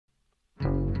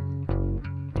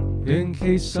In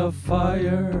case of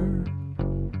fire,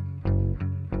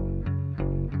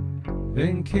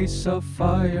 in case of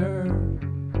fire,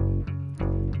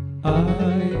 I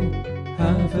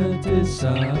have a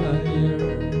desire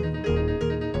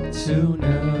to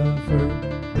never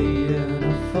be in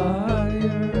a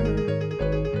fire.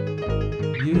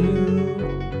 You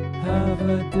have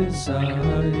a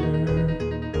desire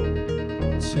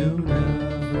to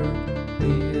never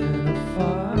be in a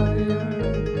fire.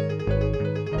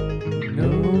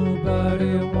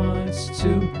 Nobody wants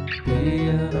to be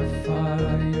in a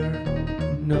fire.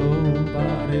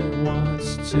 Nobody wants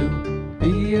to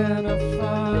be in a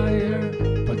fire.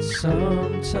 But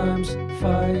sometimes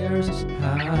fires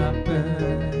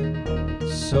happen,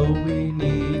 so we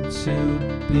need to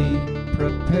be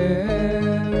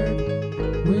prepared.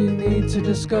 We need to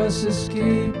discuss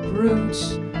escape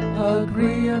routes,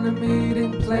 agree on a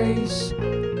meeting place,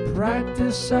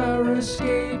 practice our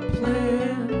escape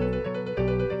plan.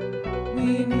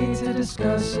 We need to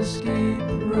discuss escape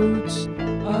routes,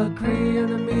 agree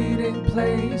on a meeting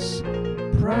place,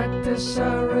 practice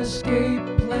our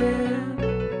escape plan.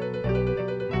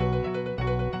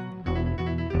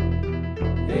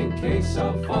 In case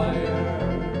of fire,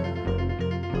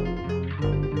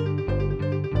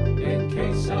 in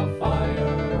case of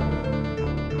fire,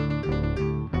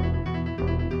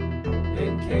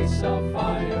 in case of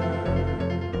fire,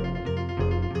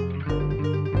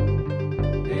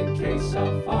 in case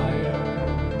of fire.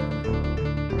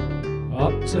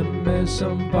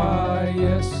 Optimism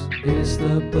bias is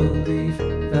the belief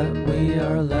that we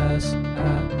are less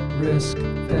at risk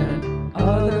than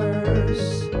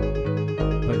others.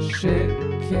 But shit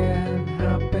can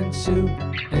happen to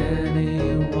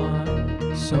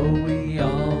anyone, so we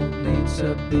all need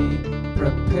to be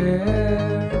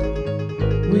prepared.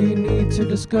 We need to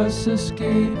discuss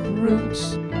escape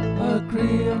routes,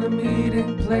 agree on a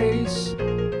meeting place,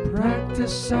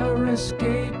 practice our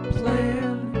escape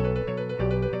plan.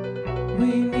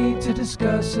 We need to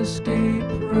discuss escape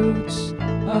routes,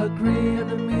 agree on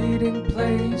a meeting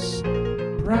place,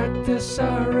 practice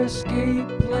our escape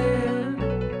plan.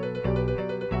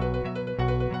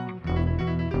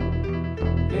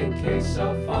 In case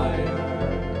of fire,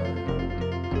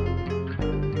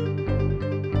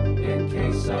 in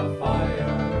case of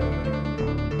fire,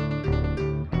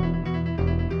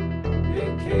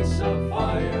 in case of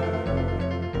fire,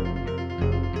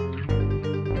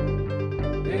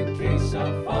 in case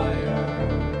of fire.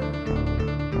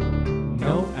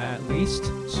 No, at least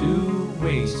 2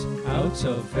 ways out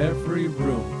of every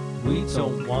room. We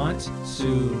don't want to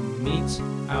meet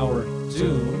our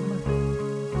doom.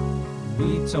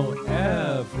 We don't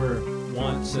ever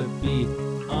want to be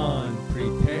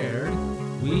unprepared.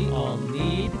 We all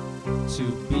need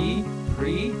to be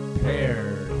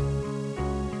prepared.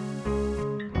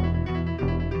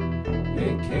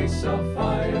 In case of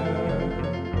fire,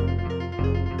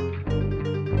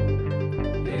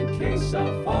 in case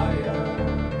of fire,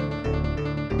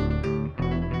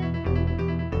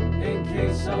 in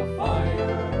case of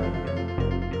fire,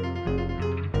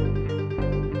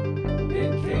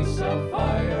 in case of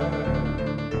fire,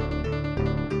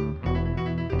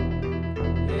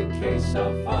 in case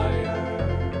of fire,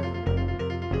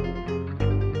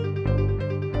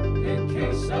 in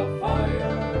case of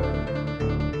fire,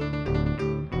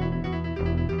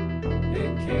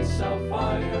 in case of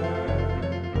fire,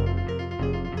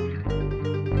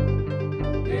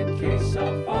 in case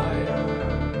of fire.